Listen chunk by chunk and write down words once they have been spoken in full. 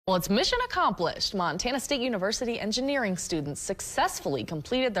Well, it's mission accomplished. Montana State University engineering students successfully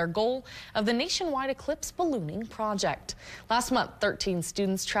completed their goal of the nationwide Eclipse Ballooning Project. Last month, 13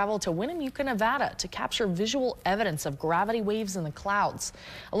 students traveled to Winnemucca, Nevada to capture visual evidence of gravity waves in the clouds,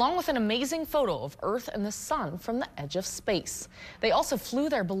 along with an amazing photo of Earth and the sun from the edge of space. They also flew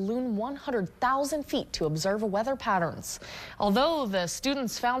their balloon 100,000 feet to observe weather patterns. Although the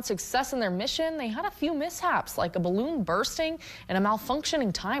students found success in their mission, they had a few mishaps, like a balloon bursting and a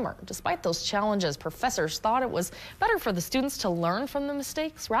malfunctioning timer. Despite those challenges, professors thought it was better for the students to learn from the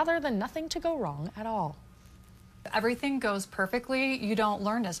mistakes rather than nothing to go wrong at all. Everything goes perfectly, you don't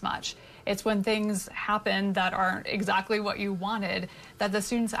learn as much. It's when things happen that aren't exactly what you wanted that the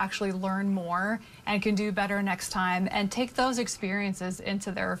students actually learn more and can do better next time and take those experiences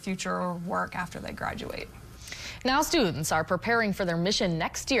into their future work after they graduate. Now students are preparing for their mission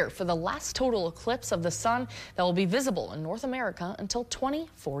next year for the last total eclipse of the sun that will be visible in North America until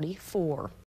 2044.